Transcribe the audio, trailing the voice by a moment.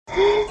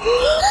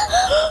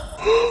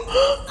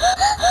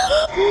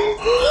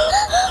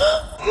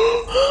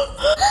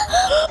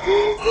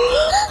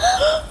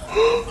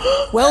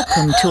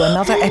Welcome to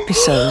another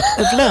episode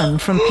of Learn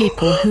from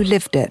People Who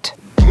Lived It.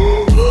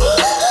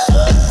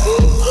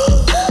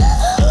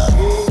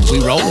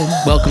 We rolling.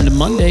 Welcome to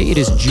Monday. It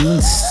is June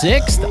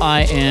 6th.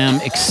 I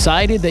am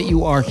excited that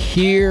you are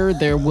here.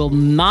 There will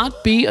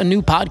not be a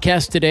new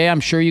podcast today. I'm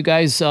sure you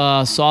guys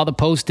saw the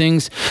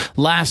postings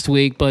last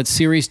week, but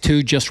Series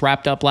 2 just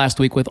wrapped up last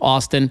week with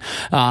Austin.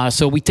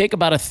 So we take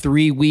about a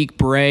 3-week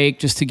break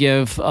just to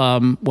give,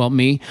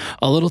 me,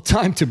 a little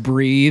time to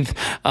breathe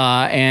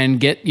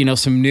and get,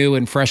 some new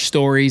and fresh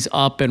stories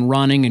up and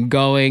running and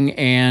going.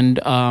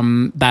 And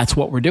that's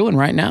what we're doing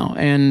right now.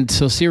 And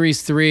so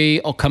Series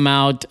 3 will come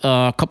out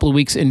a couple of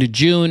weeks into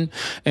June,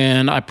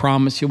 and I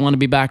promise you want to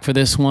be back for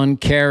this one.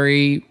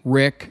 Carrie,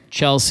 Rick,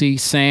 Chelsea,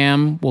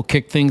 Sam will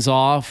kick things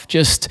off.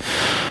 Just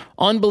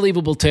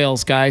unbelievable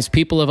tales, guys.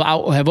 People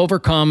have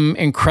overcome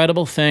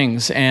incredible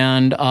things,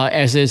 and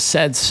as is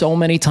said so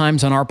many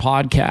times on our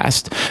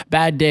podcast,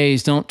 bad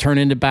days don't turn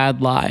into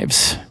bad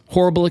lives.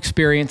 Horrible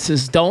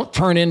experiences don't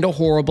turn into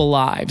horrible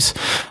lives.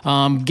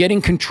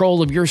 Getting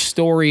control of your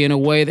story in a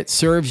way that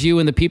serves you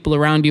and the people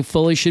around you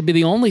fully should be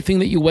the only thing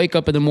that you wake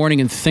up in the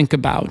morning and think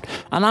about.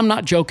 And I'm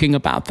not joking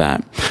about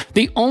that.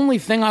 The only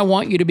thing I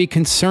want you to be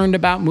concerned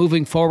about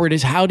moving forward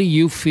is, how do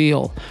you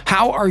feel?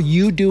 How are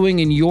you doing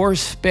in your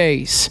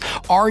space?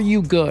 Are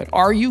you good?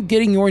 Are you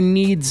getting your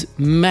needs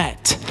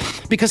met?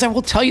 Because I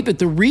will tell you that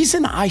the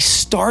reason I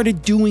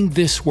started doing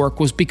this work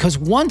was because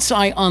once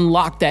I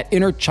unlocked that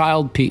inner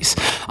child piece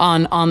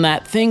on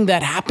that thing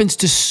that happens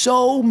to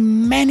so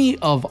many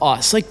of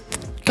us, like,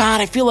 God,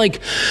 I feel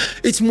like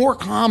it's more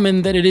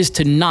common than it is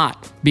to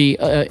not be,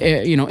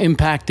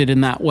 impacted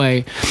in that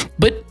way.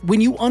 But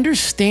when you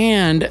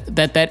understand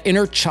that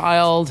inner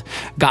child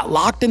got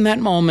locked in that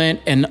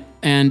moment and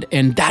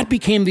that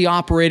became the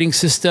operating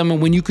system,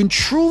 and when you can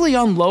truly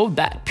unload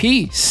that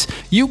piece,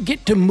 you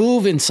get to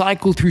move and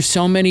cycle through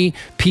so many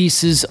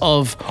pieces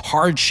of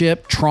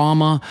hardship,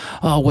 trauma,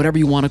 whatever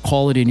you want to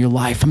call it in your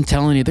life. I'm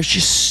telling you, there's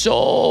just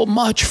so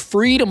much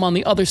freedom on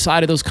the other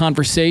side of those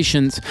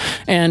conversations.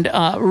 And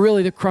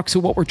really the crux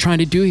of what we're trying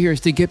to do here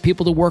is to get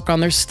people to work on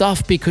their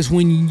stuff, because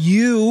when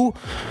you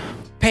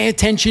pay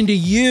attention to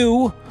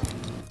you,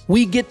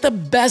 we get the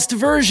best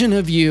version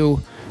of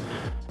you.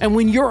 And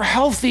when you're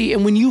healthy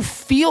and when you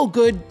feel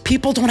good,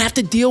 people don't have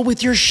to deal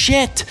with your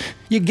shit.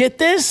 You get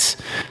this?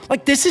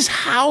 Like, this is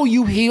how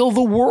you heal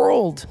the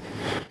world.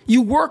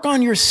 You work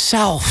on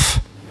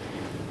yourself.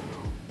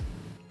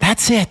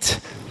 That's it.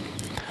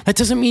 That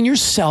doesn't mean you're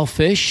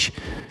selfish.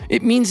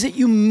 It means that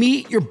you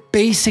meet your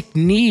basic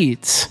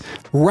needs: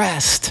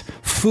 rest,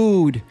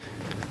 food,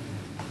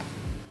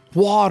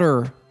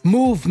 water,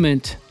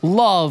 movement,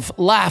 love,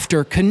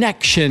 laughter,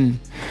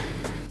 connection.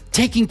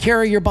 Taking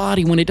care of your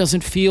body when it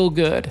doesn't feel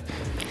good.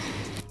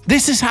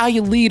 This is how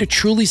you lead a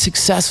truly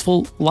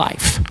successful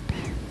life.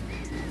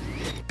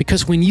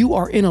 Because when you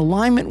are in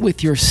alignment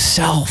with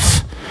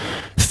yourself,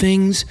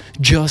 things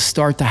just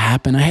start to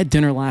happen. I had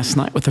dinner last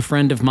night with a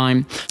friend of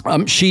mine.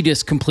 She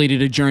just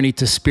completed a journey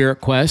to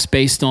Spirit Quest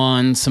based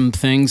on some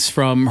things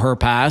from her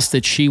past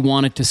that she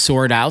wanted to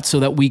sort out so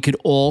that we could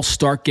all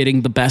start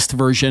getting the best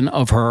version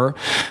of her.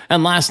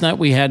 And last night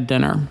we had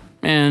dinner.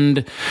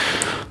 And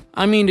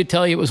I mean to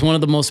tell you, it was one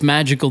of the most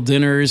magical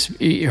dinners.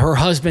 Her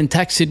husband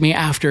texted me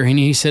after, and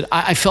he said,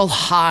 I felt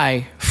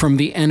high from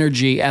the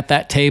energy at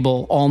that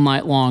table all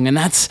night long. And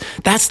that's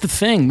the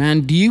thing,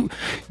 man. Do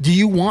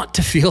you want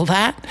to feel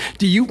that?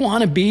 Do you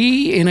want to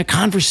be in a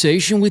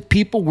conversation with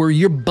people where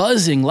you're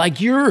buzzing,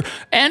 like your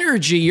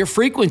energy, your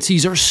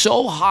frequencies are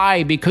so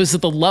high because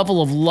of the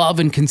level of love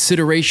and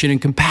consideration and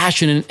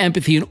compassion and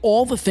empathy and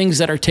all the things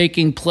that are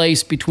taking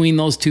place between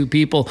those two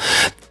people?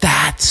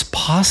 That's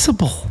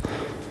possible.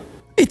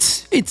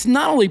 It's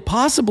not only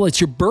possible, it's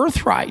your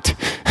birthright.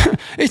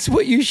 It's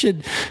what you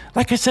should,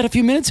 like I said a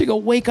few minutes ago,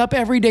 wake up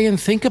every day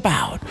and think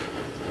about.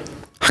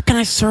 How can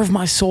I serve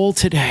my soul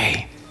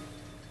today?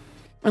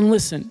 And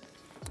listen,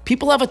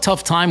 people have a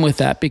tough time with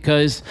that,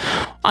 because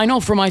I know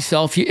for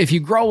myself, if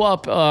you grow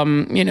up,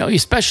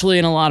 especially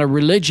in a lot of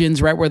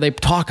religions, right, where they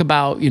talk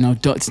about,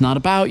 it's not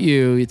about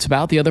you, it's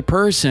about the other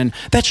person.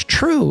 That's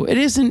true. It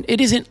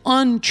isn't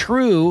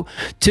untrue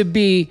to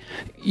be,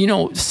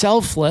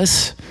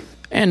 selfless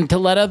and to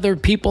let other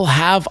people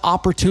have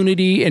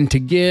opportunity and to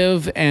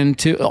give, and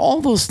to,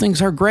 all those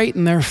things are great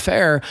and they're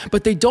fair,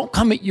 but they don't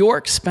come at your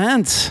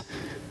expense.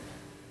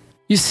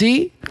 You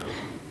see?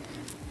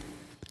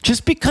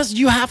 Just because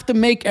you have to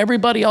make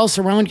everybody else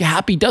around you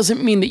happy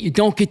doesn't mean that you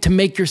don't get to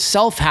make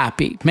yourself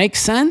happy. Make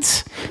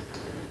sense?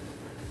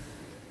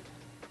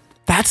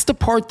 That's the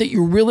part that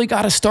you really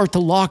got to start to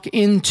lock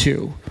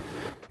into,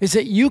 is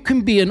that you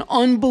can be an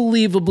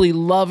unbelievably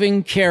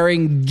loving,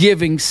 caring,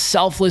 giving,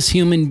 selfless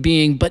human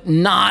being, but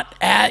not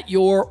at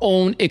your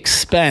own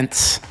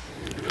expense.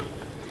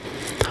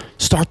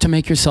 Start to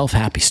make yourself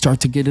happy.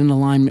 Start to get in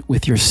alignment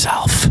with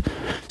yourself.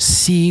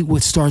 See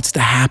what starts to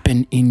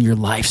happen in your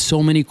life.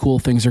 So many cool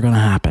things are going to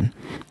happen.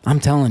 I'm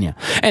telling you.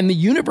 And the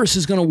universe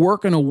is going to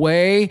work in a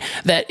way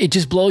that it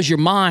just blows your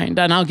mind.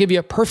 And I'll give you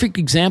a perfect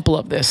example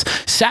of this.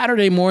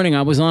 Saturday morning,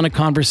 I was on a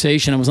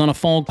conversation. I was on a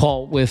phone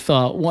call with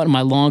one of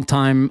my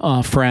longtime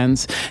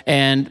friends.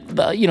 And,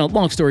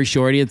 long story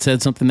short, he had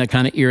said something that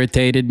kind of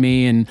irritated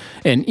me and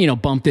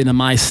bumped into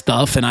my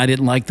stuff. And I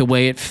didn't like the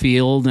way it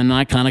felt. And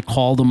I kind of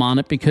called him on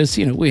it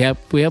because, we have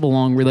a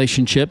long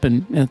relationship.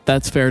 And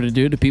that's fair to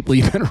do to people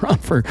you've been around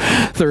for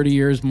 30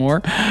 years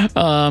more.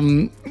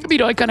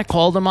 I kind of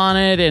called him on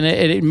it. And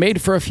it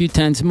made for a few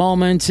tense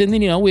moments. And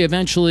then, we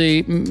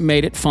eventually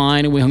made it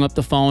fine and we hung up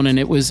the phone and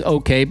it was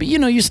okay. But,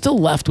 you're still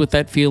left with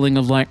that feeling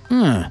of like,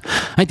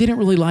 I didn't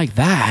really like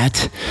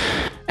that.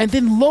 And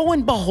then lo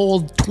and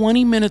behold,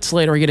 20 minutes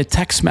later, I get a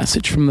text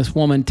message from this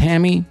woman,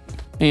 Tammy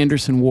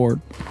Anderson Ward.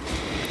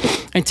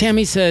 And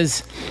Tammy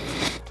says,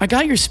 I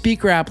got your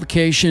speaker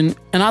application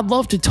and I'd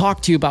love to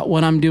talk to you about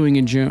what I'm doing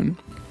in June.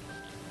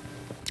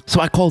 So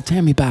I called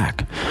Tammy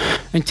back.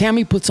 And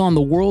Tammy puts on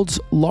the world's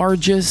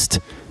largest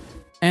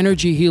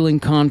energy healing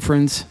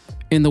conference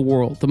in the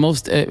world.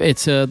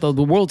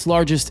 The world's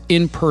largest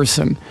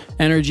in-person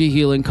energy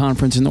healing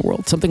conference in the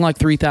world. Something like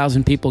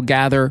 3,000 people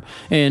gather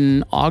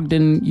in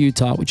Ogden,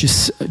 Utah, which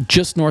is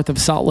just north of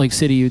Salt Lake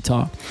City,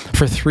 Utah,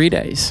 for 3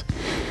 days.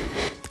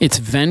 It's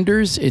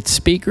vendors, it's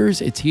speakers,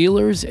 it's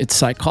healers, it's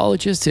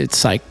psychologists, it's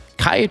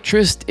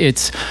psychiatrists,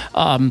 it's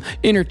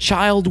inner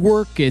child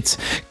work, it's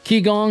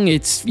qigong,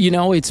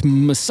 it's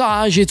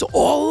massage, it's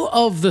all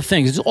of the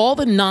things. It's all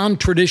the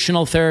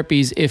non-traditional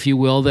therapies, if you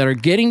will, that are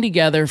getting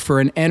together for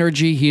an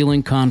energy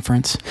healing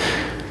conference.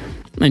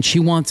 And she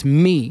wants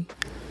me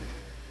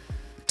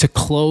to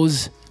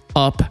close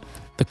up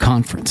the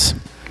conference.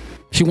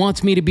 She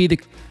wants me to be the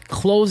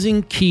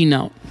closing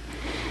keynote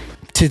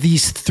to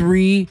these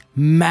 3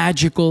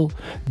 magical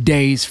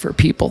days for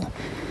people.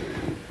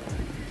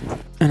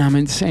 And I'm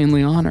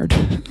insanely honored.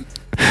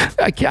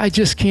 I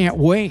just can't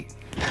wait.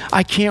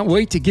 I can't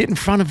wait to get in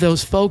front of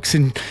those folks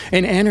and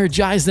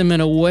energize them in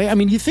a way. I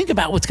mean, you think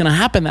about what's going to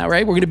happen now,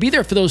 right? We're going to be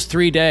there for those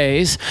 3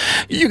 days.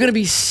 You're going to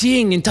be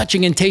seeing and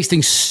touching and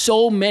tasting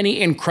so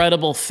many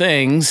incredible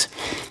things.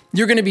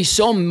 You're going to be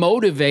so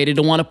motivated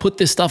to want to put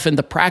this stuff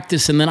into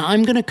practice. And then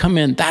I'm going to come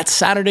in that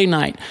Saturday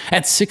night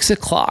at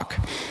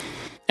 6:00.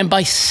 And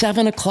by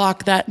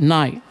 7:00 that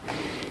night,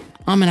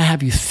 I'm going to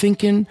have you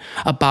thinking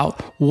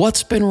about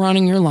what's been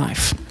running your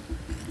life,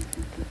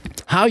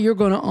 how you're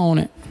going to own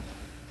it,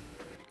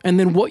 and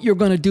then what you're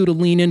going to do to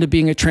lean into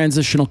being a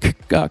transitional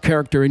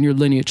character in your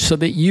lineage so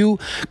that you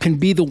can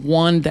be the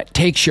one that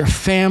takes your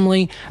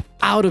family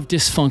out of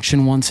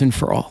dysfunction once and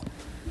for all.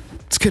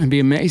 It's going to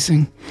be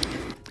amazing.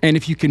 And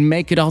if you can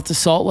make it out to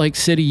Salt Lake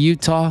City,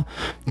 Utah,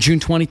 June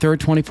 23rd,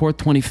 24th,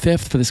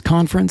 25th for this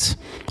conference,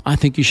 I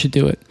think you should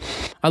do it.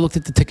 I looked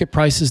at the ticket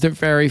prices. They're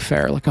very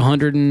fair, like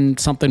 $100 and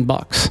something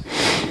bucks.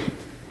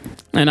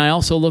 And I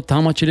also looked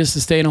how much it is to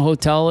stay in a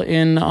hotel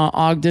in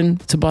Ogden.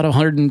 It's about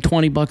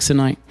 $120 a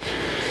night.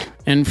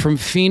 And from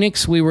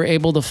Phoenix, we were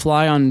able to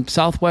fly on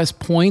Southwest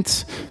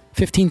points,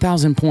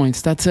 15,000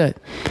 points. That's it.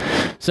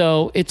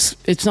 So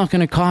it's not going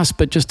to cost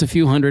but just a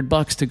few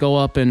 $100 to go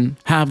up and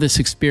have this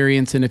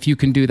experience. And if you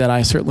can do that,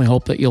 I certainly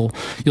hope that you'll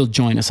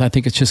join us. I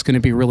think it's just going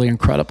to be really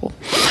incredible.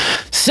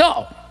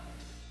 So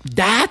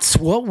that's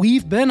what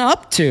we've been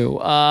up to.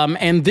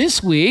 And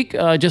this week,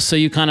 just so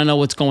you kind of know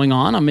what's going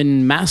on, I'm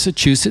in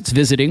Massachusetts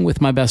visiting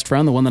with my best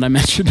friend, the one that I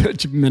mentioned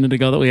a minute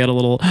ago that we had a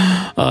little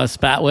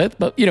spat with.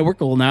 But, we're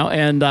cool now.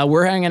 And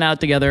we're hanging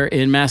out together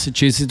in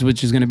Massachusetts,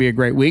 which is going to be a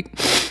great week.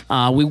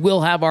 We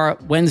will have our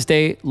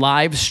Wednesday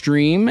live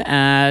stream.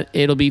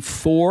 It'll be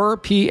 4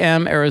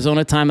 p.m.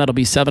 Arizona time. That'll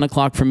be 7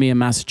 o'clock for me in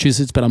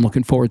Massachusetts, but I'm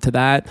looking forward to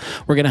that.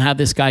 We're going to have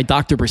this guy,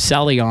 Dr.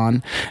 Briselli,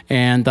 on,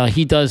 and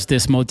he does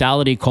this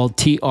modality called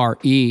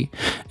TRE.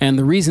 And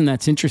the reason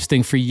that's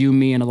interesting for you,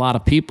 me, and a lot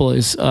of people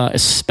is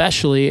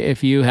especially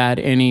if you had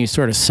any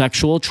sort of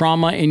sexual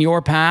trauma in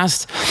your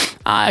past.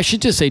 I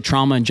should just say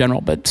trauma in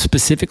general, but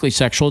specifically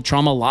sexual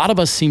trauma. A lot of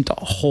us seem to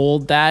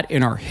hold that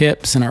in our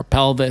hips and our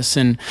pelvis,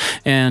 and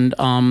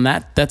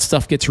that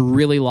stuff gets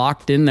really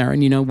locked in there.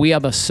 And we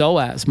have a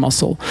psoas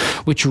muscle,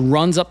 which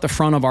runs up the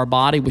front of our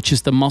body, which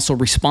is the muscle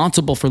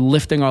responsible for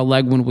lifting our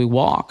leg when we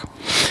walk.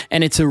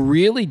 And it's a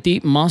really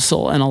deep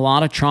muscle, and a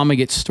lot of trauma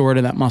gets stored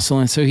in that muscle.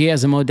 And so he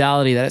has a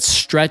modality that it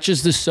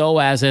stretches the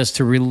psoas as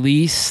to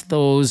release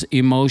those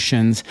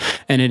emotions,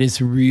 and it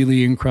is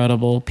really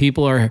incredible.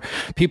 People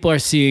are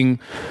seeing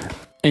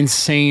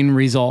insane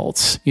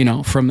results,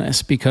 from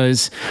this,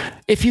 because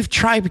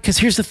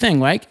here's the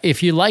thing, right?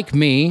 If you're like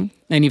me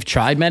and you've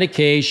tried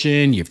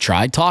medication, you've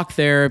tried talk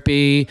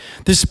therapy,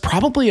 there's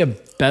probably a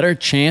better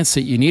chance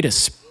that you need a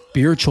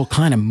spiritual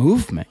kind of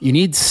movement. You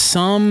need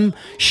some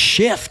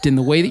shift in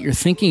the way that you're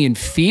thinking and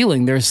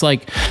feeling. There's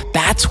like,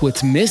 that's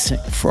what's missing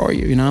for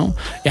you, you know?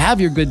 You have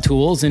your good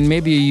tools and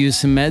maybe you use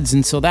some meds,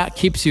 and so that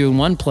keeps you in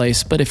one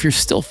place. But if you're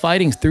still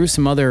fighting through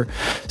some other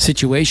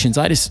situations,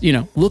 I just,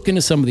 look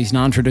into some of these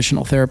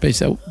non-traditional therapies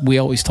that we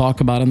always talk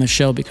about on the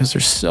show because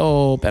they're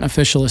so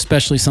beneficial,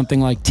 especially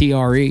something like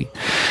TRE.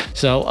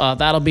 So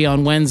that'll be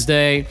on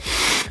Wednesday.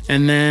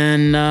 And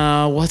then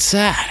what's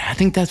that? I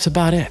think that's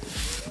about it.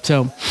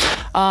 So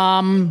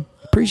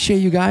appreciate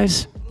you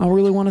guys. I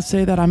really want to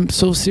say that I'm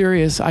so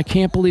serious. I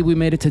can't believe we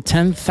made it to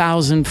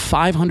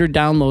 10,500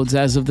 downloads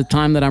as of the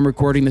time that I'm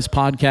recording this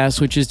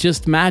podcast, which is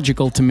just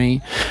magical to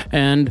me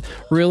and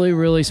really,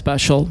 really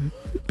special,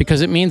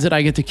 because it means that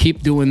I get to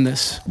keep doing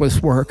this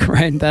with work,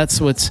 right? And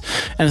that's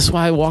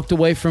why I walked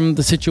away from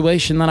the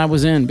situation that I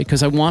was in,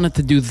 because I wanted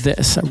to do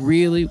this. I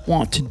really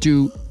want to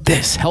do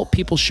this, help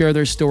people share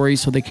their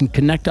stories so they can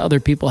connect to other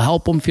people,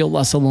 help them feel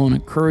less alone,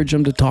 encourage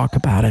them to talk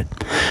about it.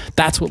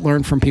 That's what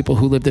Learn from People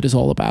Who Lived It is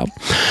all about.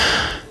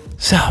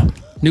 So,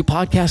 new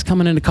podcast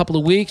coming in a couple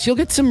of weeks. You'll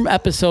get some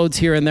episodes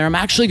here and there. I'm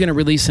actually going to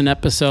release an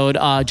episode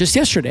just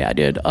yesterday I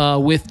did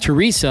with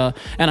Teresa,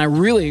 and I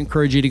really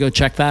encourage you to go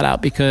check that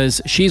out because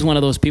she's one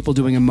of those people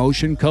doing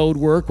emotion code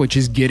work, which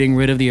is getting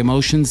rid of the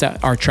emotions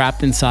that are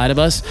trapped inside of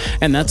us,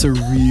 and that's a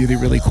really,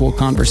 really cool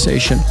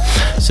conversation.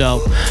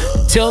 So,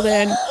 till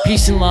then,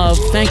 peace and love.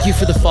 Thank you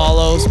for the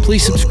follows.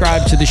 Please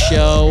subscribe to the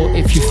show.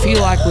 If you feel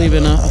like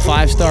leaving a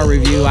 5-star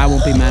review, I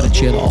won't be mad at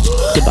you at all.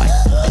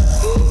 Goodbye.